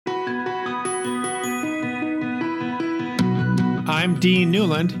I'm Dean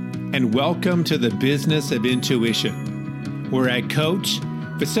Newland, and welcome to the Business of Intuition, where I coach,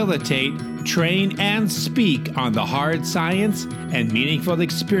 facilitate, train, and speak on the hard science and meaningful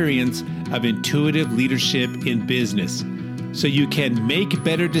experience of intuitive leadership in business, so you can make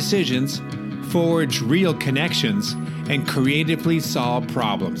better decisions, forge real connections, and creatively solve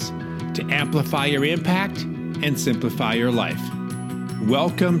problems to amplify your impact and simplify your life.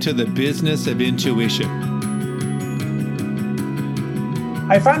 Welcome to the Business of Intuition.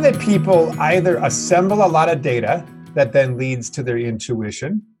 I find that people either assemble a lot of data that then leads to their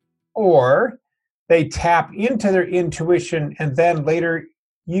intuition, or they tap into their intuition and then later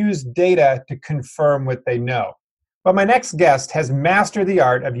use data to confirm what they know. But my next guest has mastered the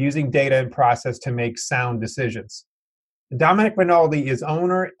art of using data and process to make sound decisions. Domenic Rinaldi is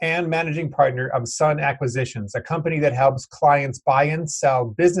owner and managing partner of Sun Acquisitions, a company that helps clients buy and sell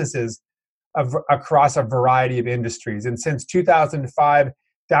businesses across a variety of industries. And since 2005,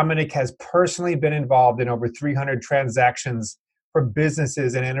 Domenic has personally been involved in over 300 transactions for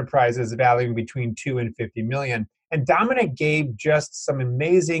businesses and enterprises valuing between 2 and 50 million. And Domenic gave just some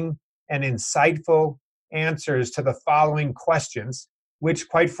amazing and insightful answers to the following questions, which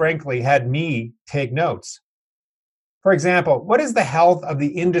quite frankly had me take notes. For example, what is the health of the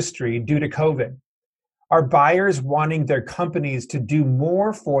industry due to COVID? Are buyers wanting their companies to do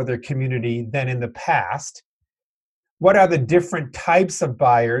more for their community than in the past? What are the different types of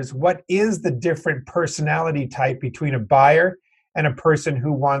buyers? What is the different personality type between a buyer and a person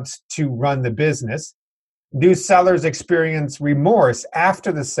who wants to run the business? Do sellers experience remorse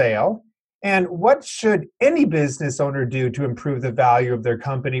after the sale? And what should any business owner do to improve the value of their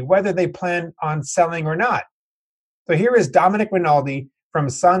company, whether they plan on selling or not? So here is Domenic Rinaldi from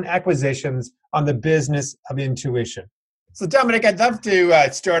Sun Acquisitions on the Business of Intuition. So Domenic, I'd love to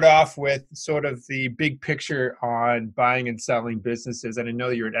start off with sort of the big picture on buying and selling businesses. And I know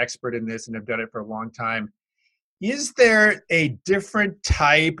you're an expert in this and have done it for a long time. Is there a different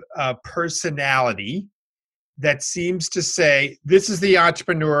type of personality that seems to say, this is the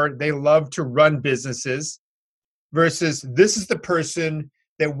entrepreneur, they love to run businesses, versus this is the person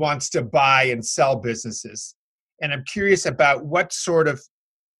that wants to buy and sell businesses? And I'm curious about what sort of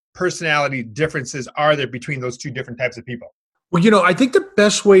personality differences are there between those two different types of people? Well, I think the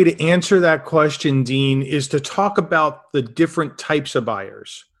best way to answer that question, Dean, is to talk about the different types of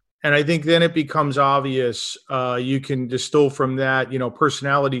buyers. And I think then it becomes obvious. You can distill from that,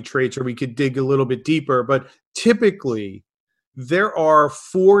 personality traits, or we could dig a little bit deeper. But typically, there are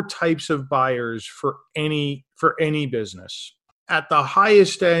 4 types of buyers for any business. At the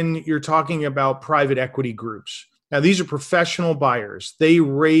highest end, you're talking about private equity groups. Now, these are professional buyers. They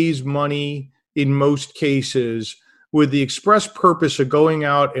raise money in most cases with the express purpose of going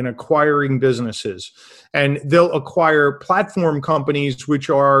out and acquiring businesses. And they'll acquire platform companies, which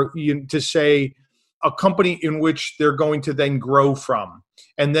are, to say, a company in which they're going to then grow from.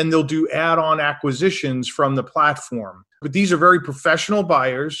 And then they'll do add-on acquisitions from the platform. But these are very professional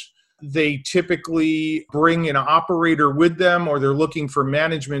buyers. They typically bring an operator with them, or they're looking for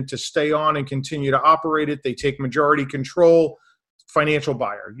management to stay on and continue to operate it. They take majority control. Financial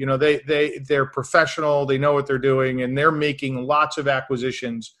buyer. They're professional. They know what they're doing, and they're making lots of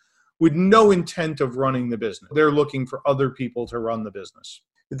acquisitions with no intent of running the business. They're looking for other people to run the business.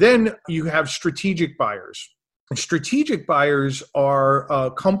 Then you have strategic buyers. Strategic buyers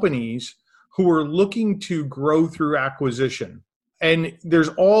are companies who are looking to grow through acquisition. And there's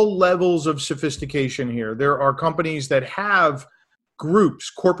all levels of sophistication here. There are companies that have groups,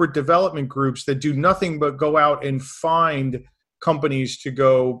 corporate development groups, that do nothing but go out and find companies to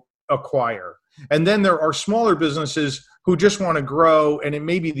go acquire. And then there are smaller businesses who just want to grow, and it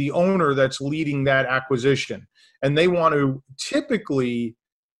may be the owner that's leading that acquisition. And they want to typically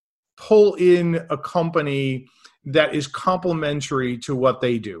pull in a company that is complementary to what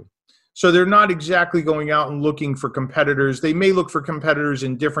they do. So they're not exactly going out and looking for competitors. They may look for competitors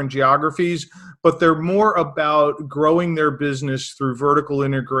in different geographies, but they're more about growing their business through vertical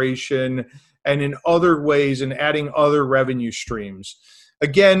integration and in other ways, and adding other revenue streams.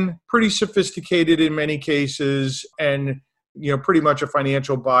 Again, pretty sophisticated in many cases, and pretty much a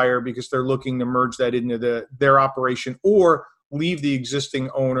financial buyer, because they're looking to merge that into their operation, or leave the existing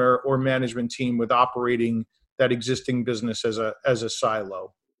owner or management team with operating that existing business as a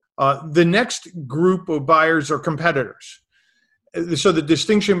silo. The next group of buyers are competitors. So the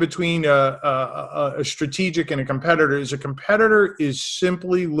distinction between a strategic and a competitor is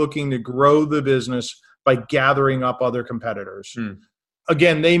simply looking to grow the business by gathering up other competitors.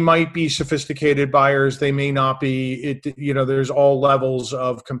 Again, they might be sophisticated buyers. They may not be. There's all levels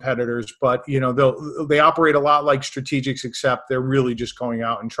of competitors, but they operate a lot like strategics, except they're really just going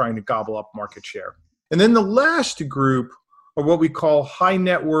out and trying to gobble up market share. And then the last group are what we call high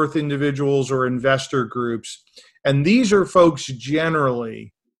net worth individuals or investor groups. And these are folks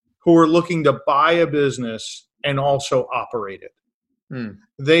generally who are looking to buy a business and also operate it.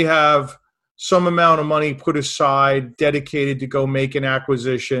 They have some amount of money put aside, dedicated to go make an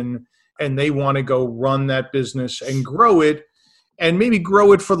acquisition, and they want to go run that business and grow it, and maybe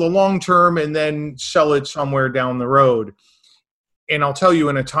grow it for the long term and then sell it somewhere down the road. And I'll tell you,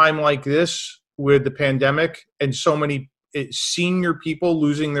 in a time like this with the pandemic and so many senior people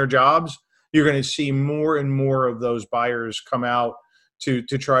losing their jobs, you're going to see more and more of those buyers come out to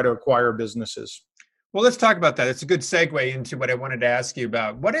try to acquire businesses. Well, let's talk about that. It's a good segue into what I wanted to ask you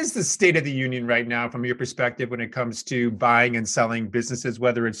about. What is the state of the union right now from your perspective when it comes to buying and selling businesses,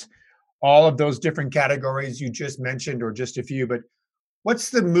 whether it's all of those different categories you just mentioned or just a few, but what's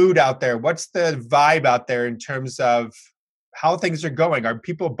the mood out there? What's the vibe out there in terms of how things are going? Are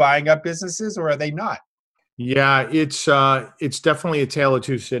people buying up businesses or are they not? Yeah, it's definitely a tale of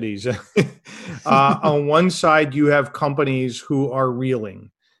two cities. On one side, you have companies who are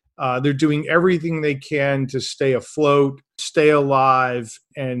reeling. They're doing everything they can to stay afloat, stay alive,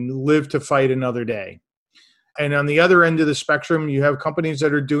 and live to fight another day. And on the other end of the spectrum, you have companies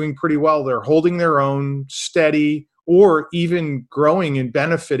that are doing pretty well. They're holding their own, steady, or even growing and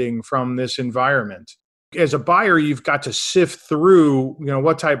benefiting from this environment. As a buyer, you've got to sift through,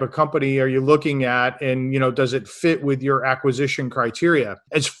 what type of company are you looking at, and, does it fit with your acquisition criteria?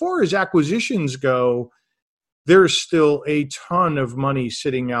 As far as acquisitions go, there's still a ton of money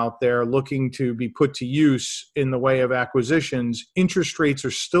sitting out there looking to be put to use in the way of acquisitions. Interest rates are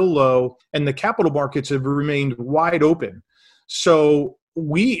still low, and the capital markets have remained wide open. So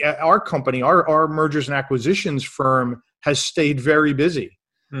our company, our mergers and acquisitions firm, has stayed very busy.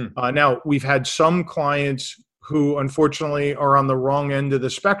 Now, we've had some clients who unfortunately are on the wrong end of the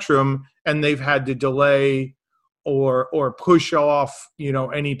spectrum, and they've had to delay or push off,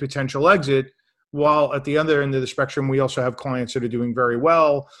 any potential exit. While at the other end of the spectrum, we also have clients that are doing very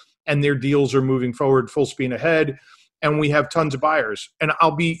well, and their deals are moving forward full speed ahead, and we have tons of buyers. And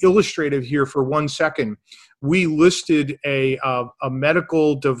I'll be illustrative here for 1 second. We listed a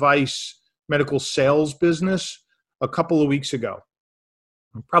medical device, medical sales business a couple of weeks ago.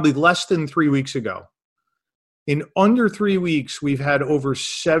 Probably less than 3 weeks ago. In under 3 weeks, we've had over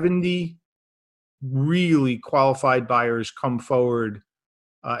 70 really qualified buyers come forward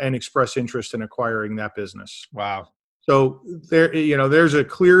and express interest in acquiring that business. Wow. So there's a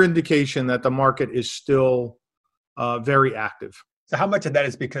clear indication that the market is still very active. So how much of that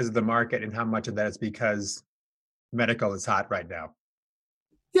is because of the market and how much of that is because medical is hot right now?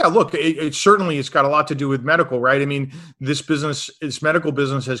 Yeah, look, it certainly it's got a lot to do with medical, right? I mean, this medical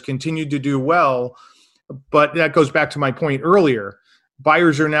business has continued to do well, but that goes back to my point earlier.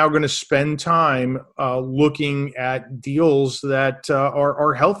 Buyers are now going to spend time looking at deals that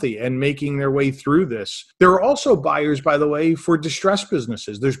are healthy and making their way through this. There are also buyers, by the way, for distressed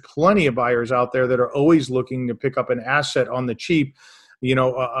businesses. There's plenty of buyers out there that are always looking to pick up an asset on the cheap.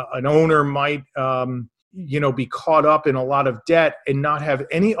 An owner might be caught up in a lot of debt and not have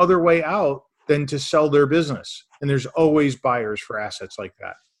any other way out than to sell their business. And there's always buyers for assets like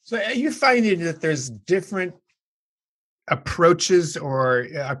that. So are you finding that there's different approaches, or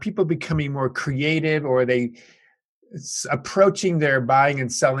are people becoming more creative, or are they approaching their buying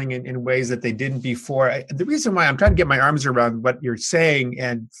and selling in ways that they didn't before? The reason why I'm trying to get my arms around what you're saying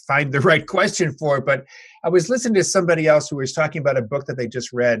and find the right question for it, but I was listening to somebody else who was talking about a book that they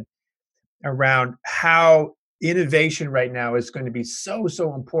just read around how innovation right now is going to be so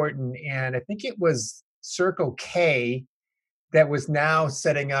important. And I think it was Circle K that was now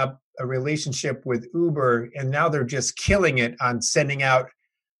setting up a relationship with Uber, and now they're just killing it on sending out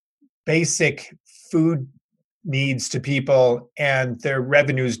basic food needs to people, and their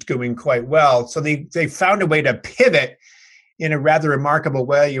revenue's doing quite well. So they found a way to pivot in a rather remarkable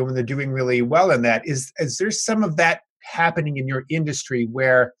way when they're doing really well in that. Is there some of that happening in your industry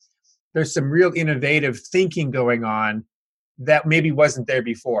where there's some real innovative thinking going on that maybe wasn't there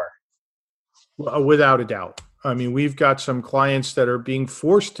before? Well, without a doubt. I mean, we've got some clients that are being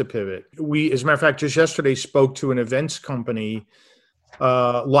forced to pivot. We, as a matter of fact, just yesterday spoke to an events company,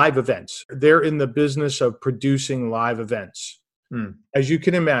 live events. They're in the business of producing live events. As you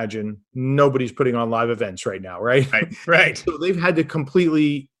can imagine, nobody's putting on live events right now, right? Right. So they've had to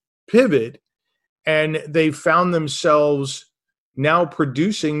completely pivot, and they've found themselves now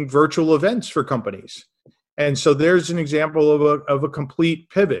producing virtual events for companies. And so there's an example of a complete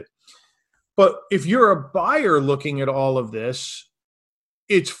pivot. But if you're a buyer looking at all of this,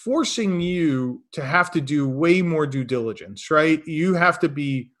 it's forcing you to have to do way more due diligence, right? You have to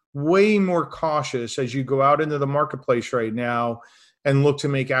be way more cautious as you go out into the marketplace right now and look to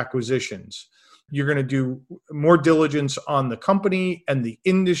make acquisitions. You're going to do more diligence on the company and the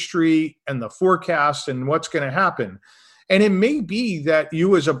industry and the forecast and what's going to happen. And it may be that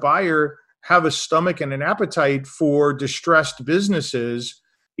you as a buyer have a stomach and an appetite for distressed businesses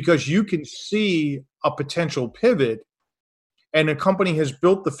because you can see a potential pivot and a company has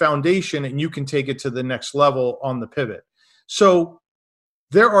built the foundation and you can take it to the next level on the pivot. So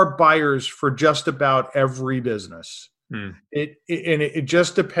there are buyers for just about every business. It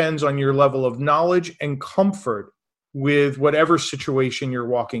just depends on your level of knowledge and comfort with whatever situation you're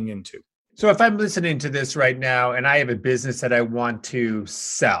walking into. So if I'm listening to this right now and I have a business that I want to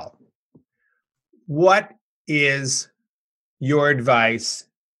sell, what is your advice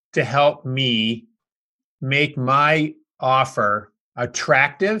to help me make my offer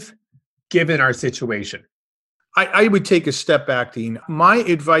attractive given our situation? I would take a step back, Dean. My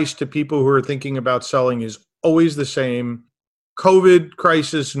advice to people who are thinking about selling is always the same: COVID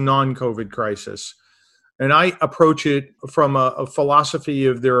crisis, non-COVID crisis. And I approach it from a philosophy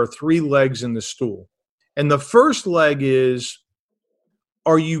of there are three legs in the stool. And the first leg is,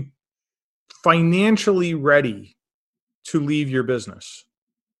 are you financially ready to leave your business?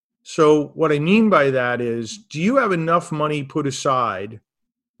 So what I mean by that is, do you have enough money put aside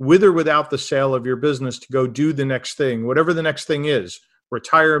with or without the sale of your business to go do the next thing, whatever the next thing is: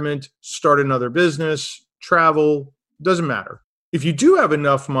 retirement, start another business, travel, doesn't matter. If you do have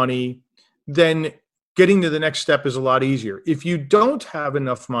enough money, then getting to the next step is a lot easier. If you don't have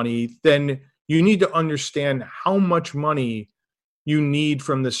enough money, then you need to understand how much money you need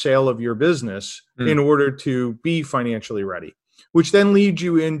from the sale of your business in order to be financially ready, which then leads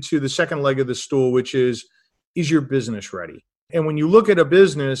you into the second leg of the stool, which is your business ready? And when you look at a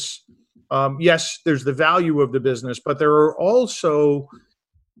business, yes, there's the value of the business, but there are also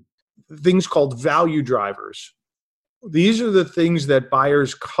things called value drivers. These are the things that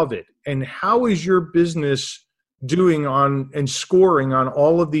buyers covet. And how is your business doing on and scoring on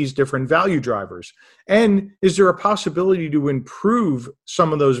all of these different value drivers? And is there a possibility to improve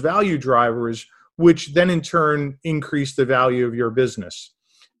some of those value drivers, which then in turn increase the value of your business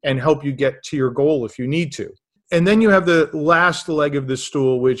and help you get to your goal if you need to? And then you have the last leg of the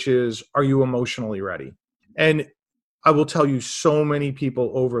stool, which is, are you emotionally ready? And I will tell you, so many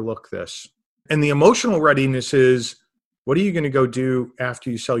people overlook this. And the emotional readiness is, what are you going to go do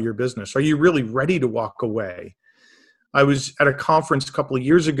after you sell your business? Are you really ready to walk away? I was at a conference a couple of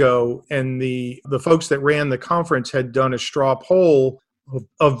years ago, and the folks that ran the conference had done a straw poll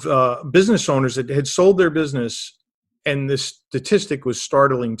of business owners that had sold their business. And this statistic was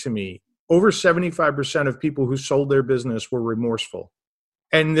startling to me. Over 75% of people who sold their business were remorseful.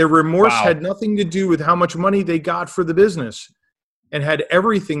 And their remorse had nothing to do with how much money they got for the business, and had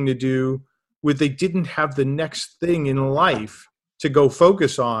everything to do with they didn't have the next thing in life to go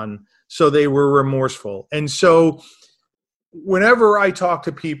focus on, so they were remorseful. And so whenever I talk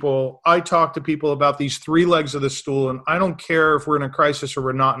to people about these three legs of the stool, and I don't care if we're in a crisis or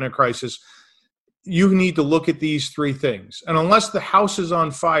we're not in a crisis. You need to look at these three things. And unless the house is on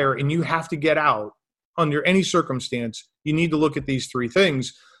fire and you have to get out under any circumstance, you need to look at these three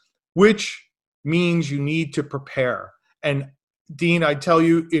things, which means you need to prepare. And Dean, I tell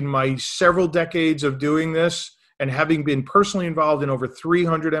you, in my several decades of doing this and having been personally involved in over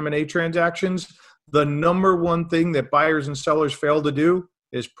 300 M&A transactions, the number one thing that buyers and sellers fail to do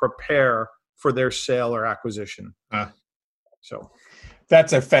is prepare for their sale or acquisition. So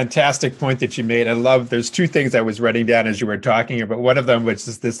that's a fantastic point that you made. I love, there's two things I was writing down as you were talking about. One of them was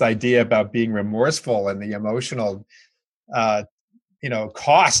just this idea about being remorseful and the emotional,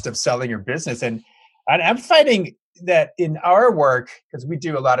 cost of selling your business. And I'm finding that in our work, because we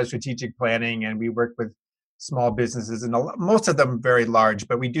do a lot of strategic planning and we work with small businesses, and most of them very large,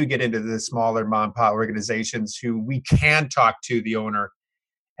 but we do get into the smaller mom and pop organizations who we can talk to the owner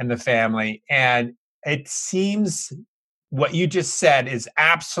and the family. And it seems what you just said is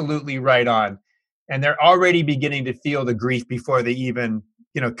absolutely right on. And they're already beginning to feel the grief before they even,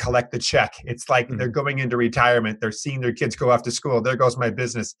 collect the check. It's like they're going into retirement. They're seeing their kids go off to school. There goes my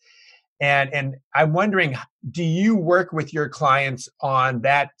business. And I'm wondering, do you work with your clients on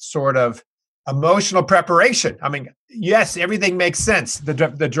that sort of emotional preparation? I mean, yes, everything makes sense.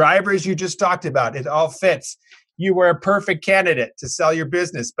 The drivers you just talked about, it all fits. You were a perfect candidate to sell your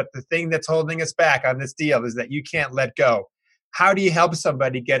business, but the thing that's holding us back on this deal is that you can't let go. How do you help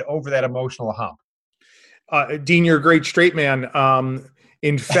somebody get over that emotional hump? Dean, you're a great straight man.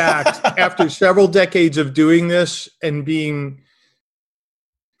 In fact, after several decades of doing this and being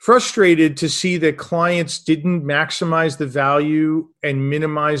frustrated to see that clients didn't maximize the value and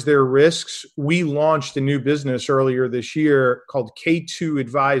minimize their risks, we launched a new business earlier this year called K2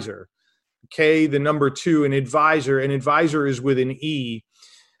 Advisor. K, the number 2, and advisor. And advisor is with an E.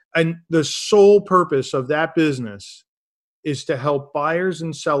 And the sole purpose of that business is to help buyers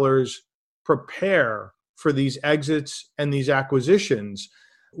and sellers prepare for these exits and these acquisitions.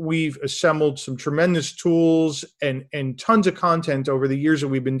 We've assembled some tremendous tools and tons of content over the years that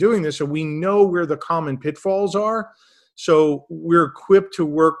we've been doing this, so we know where the common pitfalls are. So we're equipped to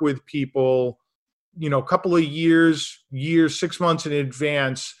work with people, a couple of years, 6 months in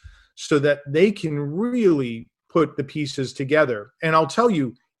advance, so that they can really put the pieces together. And I'll tell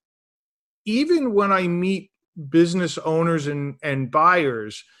you, even when I meet business owners and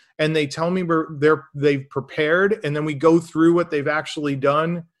buyers, and they tell me they've prepared, and then we go through what they've actually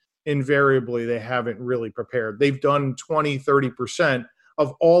done, invariably they haven't really prepared. They've done 20, 30%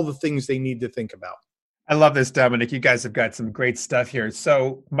 of all the things they need to think about. I love this, Domenic. You guys have got some great stuff here.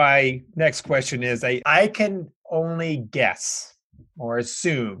 So my next question is, I can only guess or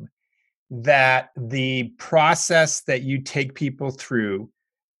assume that the process that you take people through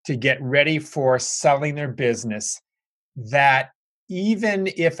to get ready for selling their business, that even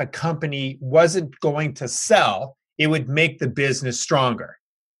if a company wasn't going to sell, it would make the business stronger.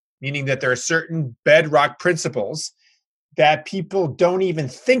 Meaning that there are certain bedrock principles that people don't even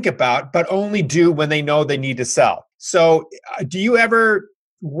think about, but only do when they know they need to sell. So do you ever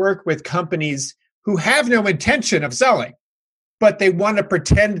work with companies who have no intention of selling, but they want to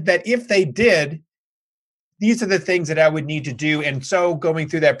pretend that if they did, these are the things that I would need to do, and so going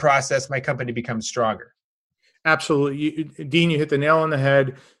through that process, my company becomes stronger? Absolutely. Dean, you hit the nail on the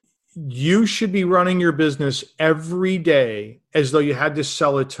head. You should be running your business every day as though you had to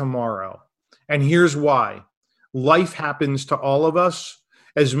sell it tomorrow. And here's why. Life happens to all of us.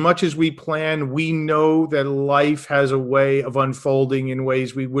 As much as we plan, we know that life has a way of unfolding in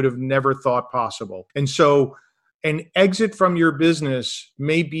ways we would have never thought possible. And so an exit from your business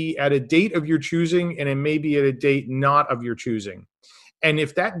may be at a date of your choosing, and it may be at a date not of your choosing. And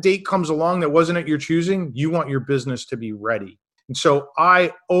if that date comes along that wasn't at your choosing, you want your business to be ready. And so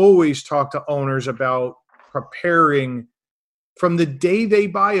I always talk to owners about preparing from the day they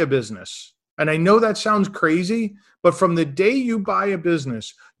buy a business. And I know that sounds crazy, but from the day you buy a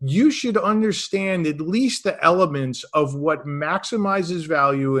business, you should understand at least the elements of what maximizes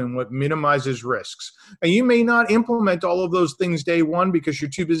value and what minimizes risks. And you may not implement all of those things day one because you're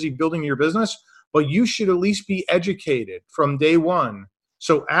too busy building your business, but you should at least be educated from day one.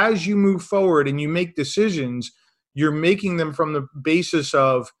 So as you move forward and you make decisions, you're making them from the basis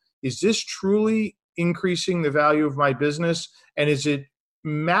of, is this truly increasing the value of my business? And is it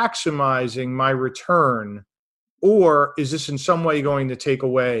maximizing my return? Or is this in some way going to take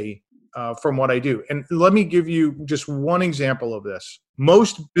away from what I do? And let me give you just one example of this.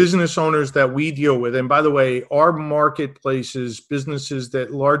 Most business owners that we deal with, and by the way, our marketplaces, businesses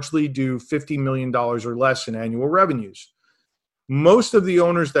that largely do $50 million or less in annual revenues, most of the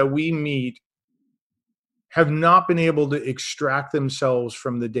owners that we meet have not been able to extract themselves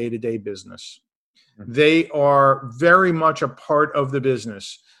from the day-to-day business. They are very much a part of the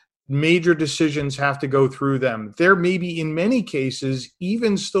business. Major decisions have to go through them. They're maybe in many cases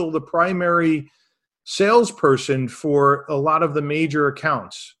even still the primary salesperson for a lot of the major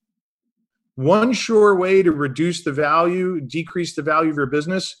accounts. One sure way to reduce the value, decrease the value of your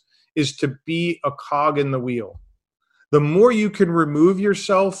business is to be a cog in the wheel. The more you can remove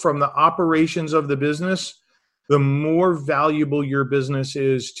yourself from the operations of the business, the more valuable your business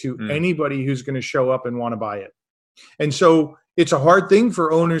is to anybody who's going to show up and want to buy it. And so it's a hard thing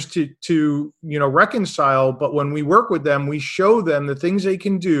for owners to reconcile, but when we work with them, we show them the things they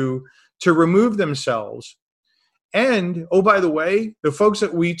can do to remove themselves. And, oh, by the way, the folks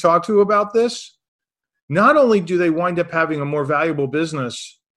that we talk to about this, not only do they wind up having a more valuable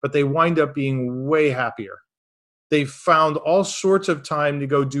business, but they wind up being way happier. They've found all sorts of time to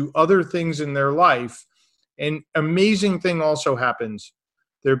go do other things in their life. An amazing thing also happens.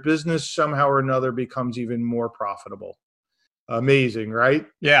 Their business somehow or another becomes even more profitable. Amazing, right?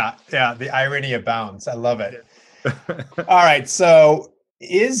 Yeah. The irony abounds. I love it. All right. So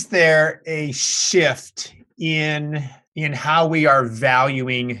is there a shift in how we are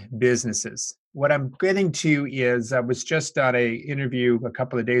valuing businesses? What I'm getting to is, I was just on an interview a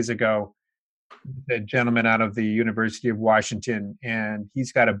couple of days ago with a gentleman out of the University of Washington, and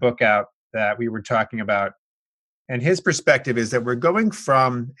he's got a book out that we were talking about. And his perspective is that we're going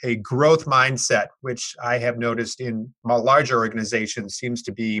from a growth mindset, which I have noticed in larger organizations seems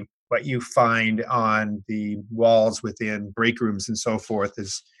to be what you find on the walls within break rooms and so forth,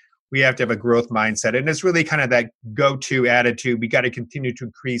 is we have to have a growth mindset. And it's really kind of that go-to attitude. We got to continue to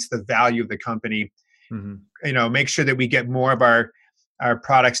increase the value of the company, make sure that we get more of our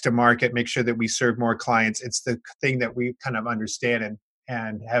products to market, make sure that we serve more clients. It's the thing that we kind of understand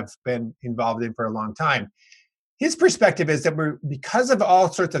and have been involved in for a long time. His perspective is that because of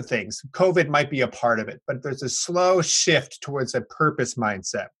all sorts of things, COVID might be a part of it, but there's a slow shift towards a purpose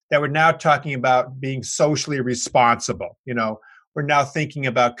mindset that we're now talking about being socially responsible. We're now thinking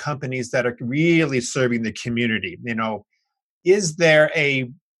about companies that are really serving the community. Is there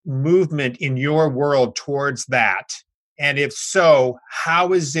a movement in your world towards that? And if so,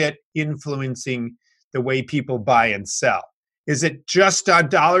 how is it influencing the way people buy and sell? Is it just on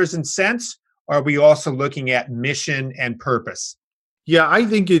dollars and cents? Or are we also looking at mission and purpose? Yeah, I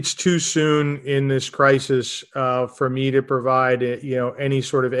think it's too soon in this crisis for me to provide any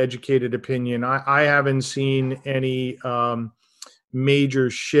sort of educated opinion. I haven't seen any major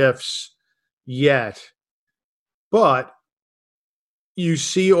shifts yet, but you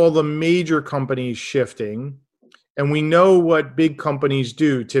see all the major companies shifting, and we know what big companies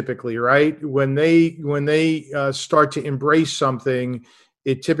do typically, right? When they start to embrace something,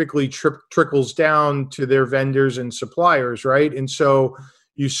 it typically trickles down to their vendors and suppliers, right? And so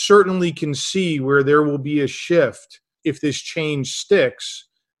you certainly can see where there will be a shift if this change sticks.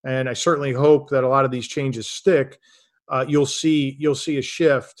 And I certainly hope that a lot of these changes stick. You'll see a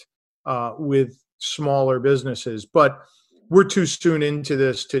shift with smaller businesses, but we're too soon into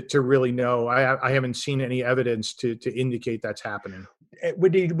this to really know. I haven't seen any evidence to indicate that's happening.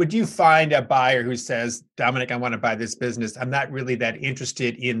 Would you find a buyer who says, Domenic, I want to buy this business. I'm not really that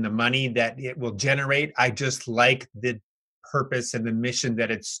interested in the money that it will generate. I just like the purpose and the mission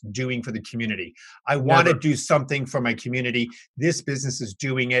that it's doing for the community. I want to do something for my community. This business is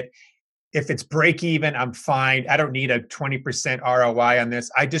doing it. If it's break even, I'm fine. I don't need a 20% ROI on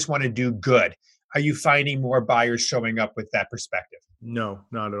this. I just want to do good. Are you finding more buyers showing up with that perspective? No,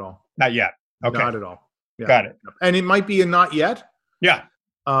 not at all. Not yet. Okay. Not at all. Yeah. Got it. And it might be a not yet. Yeah.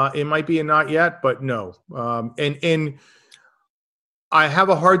 It might be a not yet, but no. And I have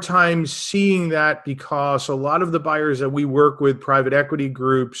a hard time seeing that because a lot of the buyers that we work with, private equity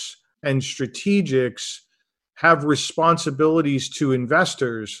groups and strategics, have responsibilities to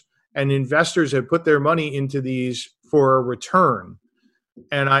investors, and investors have put their money into these for a return.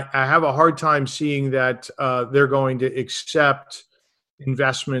 And I have a hard time seeing that they're going to accept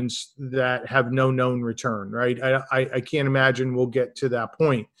investments that have no known return, right? I can't imagine we'll get to that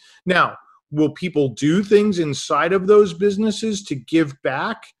point. Now, will people do things inside of those businesses to give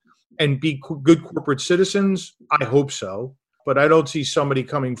back and be good corporate citizens? I hope so, but I don't see somebody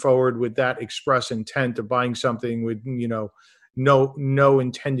coming forward with that express intent of buying something with, no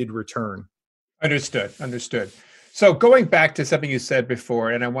intended return. Understood. So going back to something you said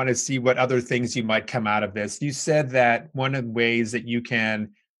before, and I want to see what other things you might come out of this. You said that one of the ways that you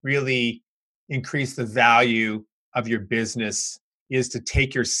can really increase the value of your business is to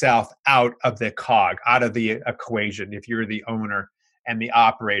take yourself out of the cog, out of the equation, if you're the owner and the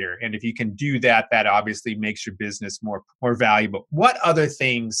operator. And if you can do that, that obviously makes your business more valuable. What other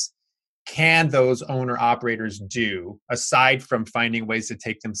things can those owner operators do, aside from finding ways to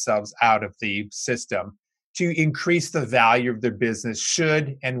take themselves out of the system, to increase the value of their business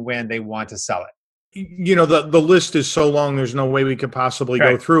should and when they want to sell it? The list is so long, there's no way we could possibly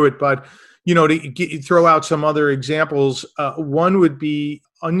go through it. But, to throw out some other examples, one would be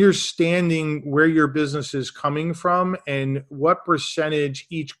understanding where your business is coming from and what percentage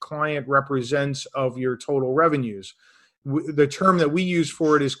each client represents of your total revenues. The term that we use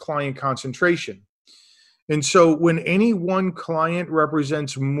for it is client concentration. And so when any one client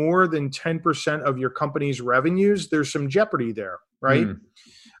represents more than 10% of your company's revenues, there's some jeopardy there, right?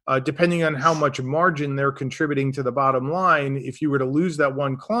 Depending on how much margin they're contributing to the bottom line, if you were to lose that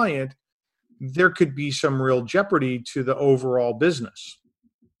one client, there could be some real jeopardy to the overall business.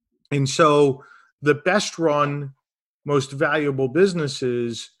 And so the best run, most valuable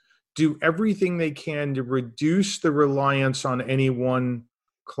businesses do everything they can to reduce the reliance on any one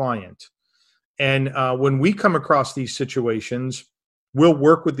client. And when we come across these situations, we'll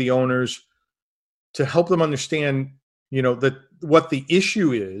work with the owners to help them understand, what the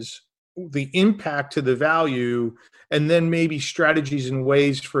issue is, the impact to the value, and then maybe strategies and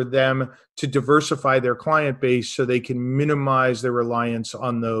ways for them to diversify their client base so they can minimize their reliance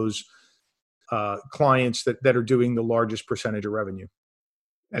on those clients that are doing the largest percentage of revenue.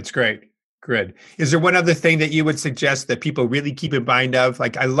 That's great. Good. Is there one other thing that you would suggest that people really keep in mind of?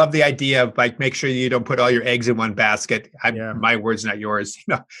 Like, I love the idea of like, make sure you don't put all your eggs in one basket. Yeah. My words, not yours,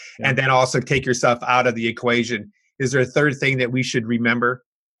 Yeah. And then also take yourself out of the equation. Is there a third thing that we should remember?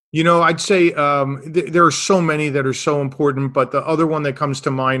 I'd say there are so many that are so important, but the other one that comes to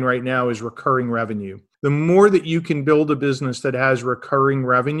mind right now is recurring revenue. The more that you can build a business that has recurring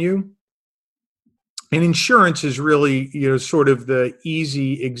revenue, and insurance is really, sort of the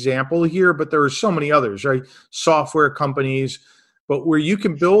easy example here, but there are so many others, right? Software companies, but where you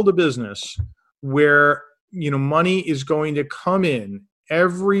can build a business where, money is going to come in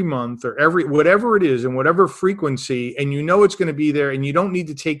every month or whatever it is and whatever frequency, and it's going to be there, and you don't need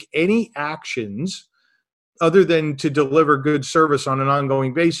to take any actions other than to deliver good service on an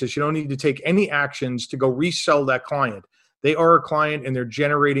ongoing basis. You don't need to take any actions to go resell that client. They are a client and they're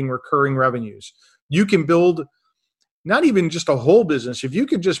generating recurring revenues. You can build not even just a whole business. If you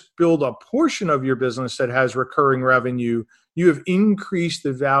could just build a portion of your business that has recurring revenue, you have increased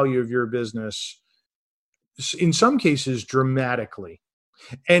the value of your business, in some cases, dramatically.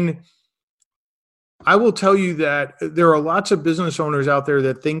 And I will tell you that there are lots of business owners out there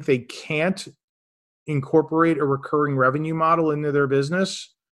that think they can't incorporate a recurring revenue model into their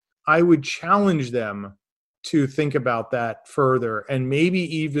business. I would challenge them to think about that further and maybe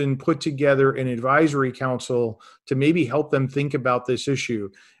even put together an advisory council to maybe help them think about this issue.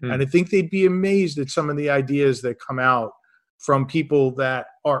 And I think they'd be amazed at some of the ideas that come out from people that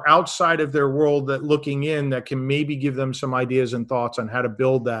are outside of their world, that looking in, that can maybe give them some ideas and thoughts on how to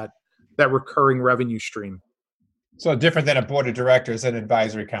build that recurring revenue stream. So different than a board of directors and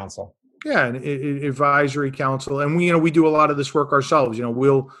advisory council. Yeah, an advisory council. And we do a lot of this work ourselves.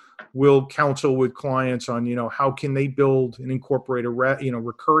 We'll counsel with clients on, how can they build and incorporate a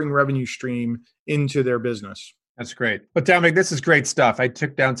recurring revenue stream into their business. That's great. Well, Domenic, this is great stuff. I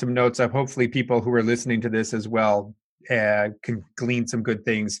took down some notes of hopefully people who are listening to this as well can glean some good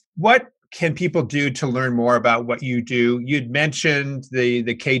things. What can people do to learn more about what you do? You'd mentioned the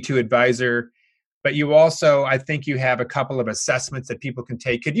K2 Advisor, but you also, I think you have a couple of assessments that people can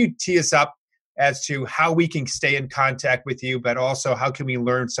take. Could you tee us up as to how we can stay in contact with you, but also how can we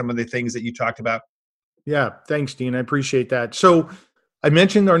learn some of the things that you talked about? Yeah, thanks, Dean. I appreciate that. So I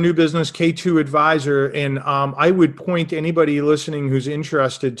mentioned our new business, K2 Advisor, and I would point anybody listening who's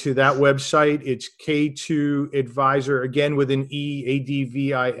interested to that website. It's K2 Advisor, again with an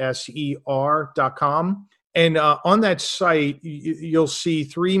EADVISER.com. And on that site, you'll see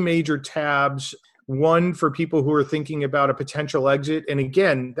three major tabs. One for people who are thinking about a potential exit. And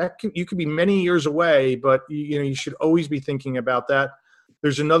again, you could be many years away, but you should always be thinking about that.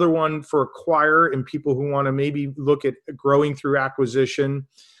 There's another one for acquire and people who want to maybe look at growing through acquisition.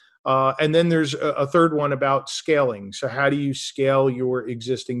 And then there's a third one about scaling. So how do you scale your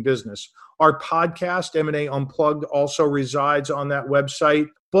existing business? Our podcast, M&A Unplugged, also resides on that website.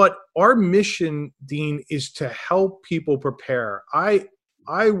 But our mission, Dean, is to help people prepare.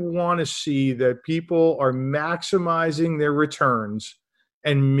 I want to see that people are maximizing their returns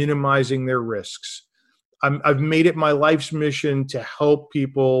and minimizing their risks. I've made it my life's mission to help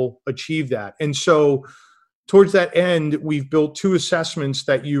people achieve that. And so towards that end, we've built two assessments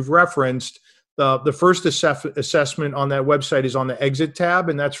that you've referenced. The first assessment on that website is on the exit tab,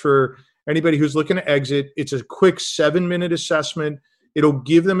 and that's for anybody who's looking to exit. It's a quick 7-minute assessment. It'll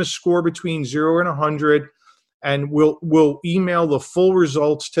give them a score between 0 and 100. And we'll email the full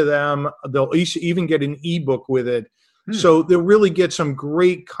results to them. They'll even get an ebook with it. So they'll really get some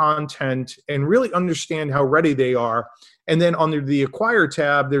great content and really understand how ready they are. And then under the acquire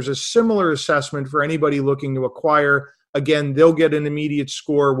tab, there's a similar assessment for anybody looking to acquire. Again, they'll get an immediate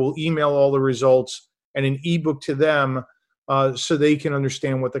score. We'll email all the results and an ebook to them so they can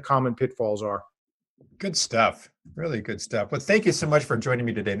understand what the common pitfalls are. Good stuff. Really good stuff. Well, thank you so much for joining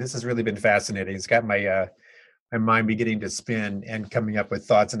me today. This has really been fascinating. It's got my mind beginning to spin and coming up with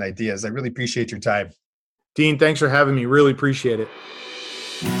thoughts and ideas. I really appreciate your time. Dean, thanks for having me. Really appreciate it.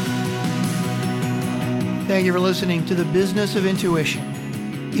 Thank you for listening to The Business of Intuition.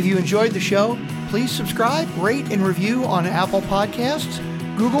 If you enjoyed the show, please subscribe, rate, and review on Apple Podcasts,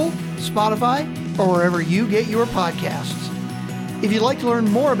 Google, Spotify, or wherever you get your podcasts. If you'd like to learn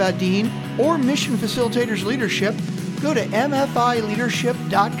more about Dean or Mission Facilitators Leadership, go to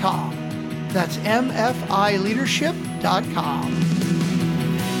mfileadership.com. That's mfileadership.com.